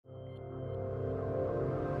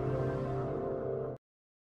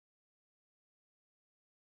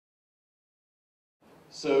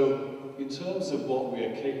So, in terms of what we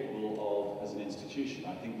are capable of as an institution,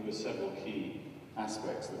 I think there are several key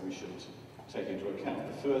aspects that we should take into account.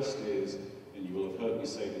 The first is, and you will have heard me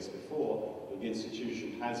say this before, that the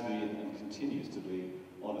institution has been and continues to be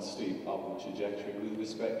on a steep upward trajectory with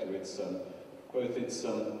respect to its both its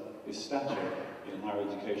stature in higher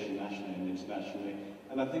education nationally and internationally,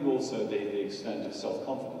 and I think also the extent of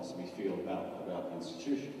self-confidence we feel about the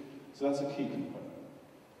institution. So that's a key component.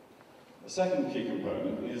 A second key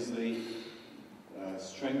component is the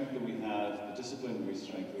strength that we have, the disciplinary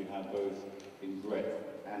strength we have both in breadth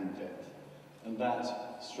and depth. And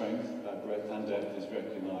that strength, that breadth and depth is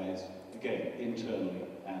recognized, again, internally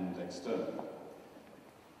and externally.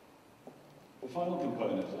 The final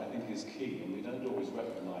component, I think, is key, and we don't always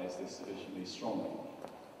recognize this sufficiently strongly,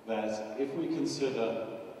 that if we consider,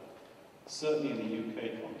 certainly in the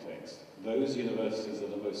UK context, those universities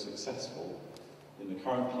that are most successful in the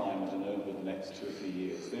current climate and over the next 2 or 3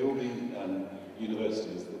 years, they will be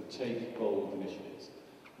universities that take bold initiatives,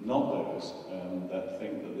 not those that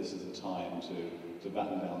think that this is a time to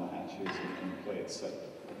batten down the hatches and play it safe.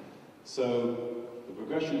 So the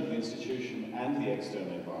progression of the institution and the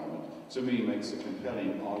external environment, to me, makes a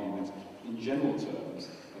compelling argument in general terms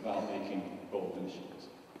about making bold initiatives.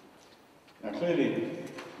 Now clearly,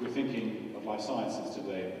 we're thinking of life sciences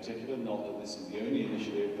today in particular, not that this is the only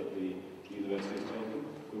initiative that the university is taking,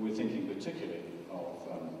 but we're thinking particularly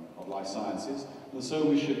of life sciences, and so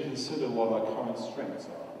we should consider what our current strengths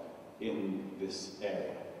are in this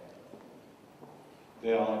area.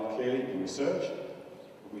 They are clearly in research.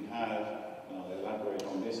 We have, and I'll elaborate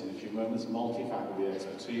on this in a few moments, multi-faculty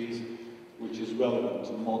expertise, which is relevant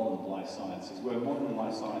to modern life sciences, where modern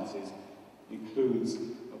life sciences includes,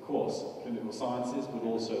 of course, clinical sciences, but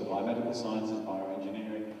also biomedical sciences,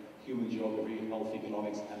 bioengineering, human geography, health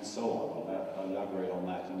economics, and so on. I'll elaborate on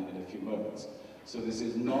that in a few moments. So this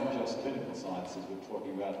is not just clinical sciences we're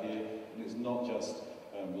talking about here, and it's not just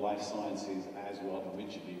life sciences as rather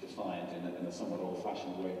rigidly defined in a somewhat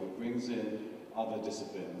old-fashioned way, but brings in other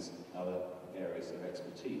disciplines, other areas of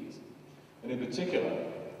expertise. And in particular,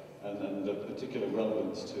 and the particular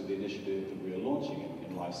relevance to the initiative that we are launching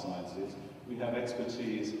in life sciences, we have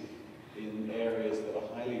expertise in areas that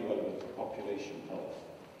are highly relevant to population health.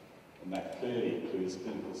 And that clearly includes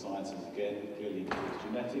clinical sciences again, it clearly includes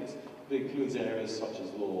genetics, but it includes areas such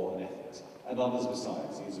as law and ethics, and others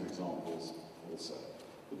besides. These are examples also.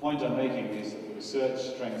 The point I'm making is that the research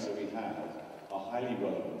strengths that we have are highly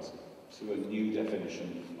relevant to a new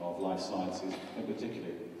definition of life sciences, and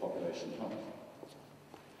particularly population health.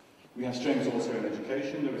 We have strengths also in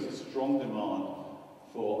education. There is a strong demand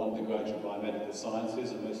for undergraduate biomedical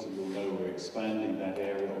sciences, and most of you will know we're expanding that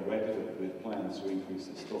area already with plans to increase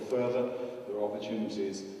it still further. There are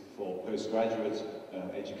opportunities for postgraduate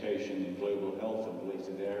education in global health and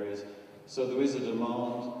related areas. So there is a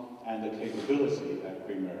demand and a capability at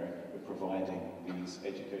Queen Mary of providing these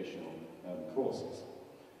educational courses.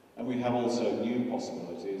 And we have also new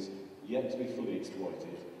possibilities yet to be fully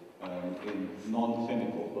exploited in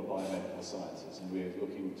non-clinical but biomedical sciences, and we're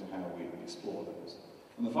looking to how we explore those.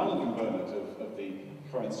 And the final component of the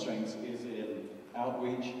current strengths is in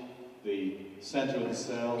outreach. The Centre of the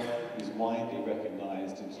Cell is widely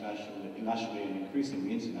recognized internationally, nationally and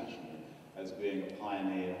increasingly internationally, as being a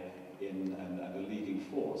pioneer in and a leading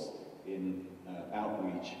force in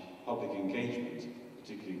outreach, public engagement,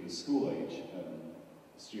 particularly with school-age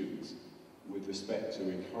students, with respect to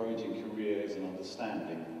encouraging careers and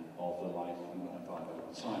understanding of the life and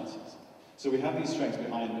biomedical sciences. So we have these strengths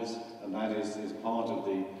behind us, and that is part of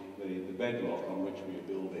the bedrock on which we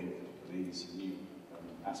are building these new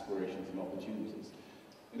aspirations and opportunities.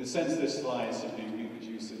 In a sense, this slide simply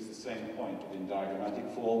reproduces the same point in diagrammatic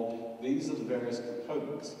form. These are the various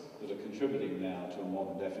components that are contributing now to a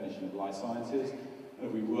modern definition of life sciences. And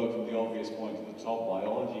if we work from the obvious point at the top,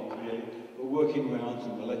 biology clearly, but working around to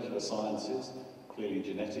molecular sciences, clearly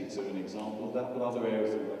genetics are an example of that, but other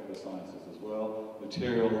areas of molecular sciences as well,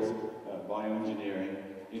 materials, bioengineering,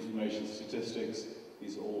 information statistics,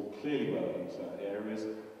 these are all clearly relevant areas,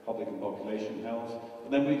 public and population health.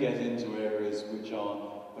 And then we get into areas which are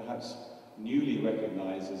perhaps newly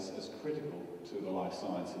recognized as critical to the life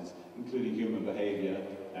sciences, including human behavior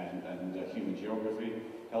and human geography,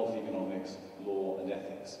 health economics, law and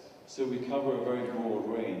ethics. So we cover a very broad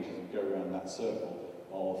range as we go around that circle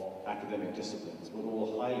of academic disciplines, but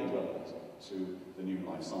all highly relevant to the new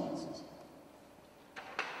life sciences.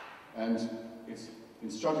 And it's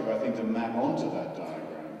instructive, I think, to map onto that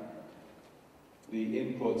diagram the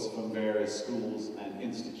inputs from various schools and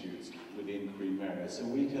institutes within Queen Mary, so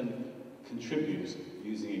we can contribute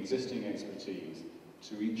using existing expertise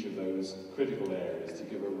to each of those critical areas to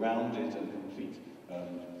give a rounded and complete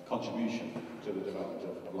contribution to the development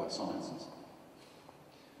of life sciences.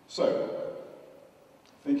 So,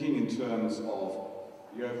 thinking in terms of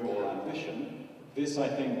the overall ambition, this I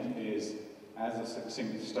think is as a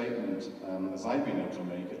succinct statement as I've been able to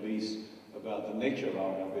make, at least, about the nature of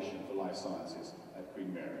our ambition for life sciences at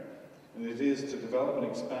Queen Mary. And it is to develop an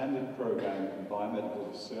expanded program in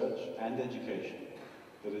biomedical research and education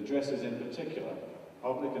that addresses in particular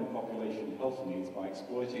public and population health needs by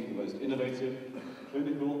exploiting the most innovative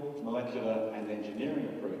clinical, molecular and engineering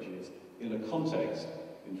approaches in a context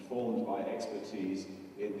informed by expertise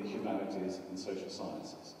in the humanities and social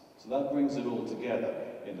sciences. So that brings it all together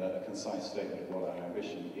in a concise statement of what our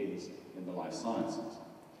ambition is in the life sciences.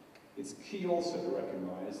 It's key also to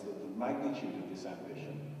recognize that the magnitude of this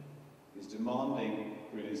ambition is demanding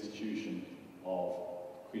for an institution of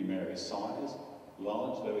Queen Mary's size,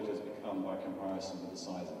 large though it has become by comparison with the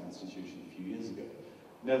size of the institution a few years ago.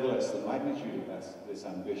 Nevertheless, the magnitude of this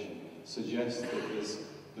ambition suggests that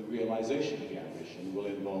the realization of the ambition will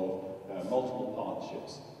involve multiple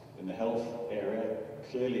partnerships in the health area,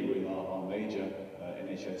 clearly with our major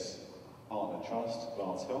NHS partner trust,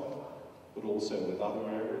 Barts Health, but also with other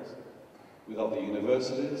areas, with other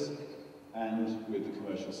universities, and with the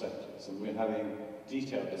commercial sectors. And we're having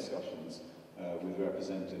detailed discussions with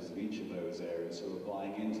representatives of each of those areas who are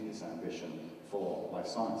buying into this ambition for life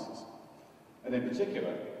sciences. And in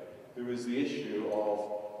particular, there is the issue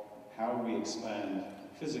of how we expand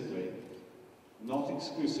physically, not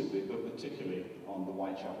exclusively, but particularly on the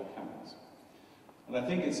Whitechapel campus. And I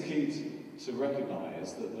think it's key to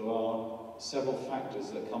recognize that there are several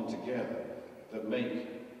factors that come together that make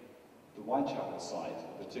the Whitechapel site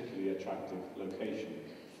a particularly attractive location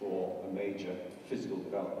for a major physical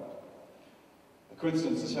development. For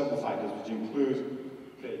instance, there are several factors which include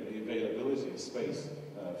the availability of space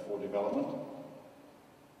for development,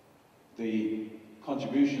 the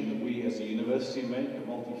contribution that we as a university make, a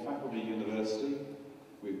multi-faculty university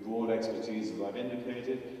with broad expertise, as I've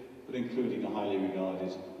indicated, but including a highly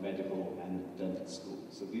regarded medical and dental school.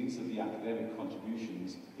 So these are the academic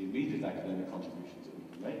contributions, the immediate academic contributions that we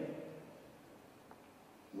can make.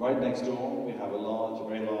 Right next door, we have a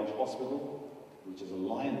very large hospital, which is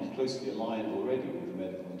closely aligned already with the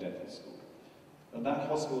medical and dental school. And that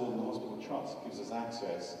hospital and the hospital trust gives us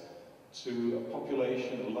access to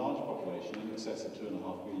a large population in excess of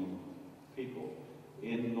 2.5 million people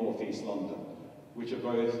in northeast London, which are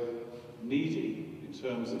both needy in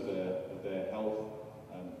terms of their health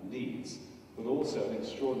needs, but also an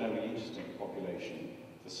extraordinarily interesting population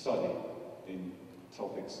to study in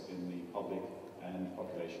topics in the public and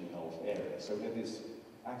population health area. So we have this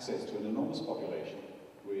access to an enormous population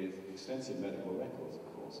with extensive medical records,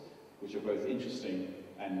 of course, which are both interesting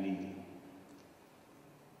and needy.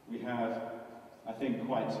 We have, I think,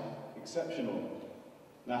 quite exceptional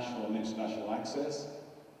national and international access.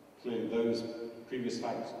 Clearly those previous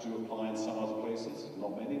factors do apply in some other places,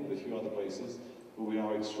 not many, but a few other places, but we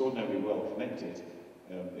are extraordinarily well connected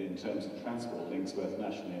in terms of transport links, both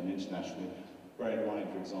nationally and internationally. Bear in mind,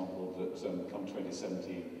 for example, that come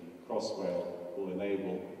 2017, Crossrail will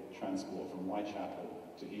enable transport from Whitechapel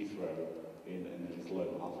to Heathrow in a little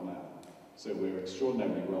over half an hour. So we're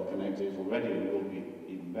extraordinarily well connected already, and will be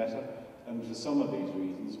even better. And for some of these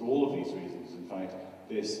reasons, for all of these reasons, in fact,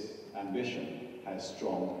 this ambition has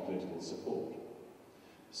strong political support.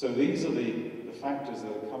 So these are the factors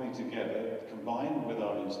that are coming together, combined with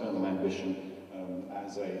our internal ambition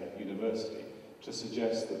as a university, to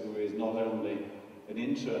suggest that there is not only an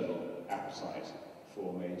internal appetite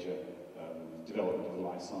for major development of the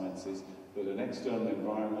life sciences, but an external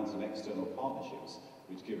environment and external partnerships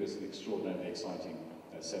which give us an extraordinarily exciting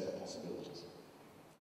set of possibilities.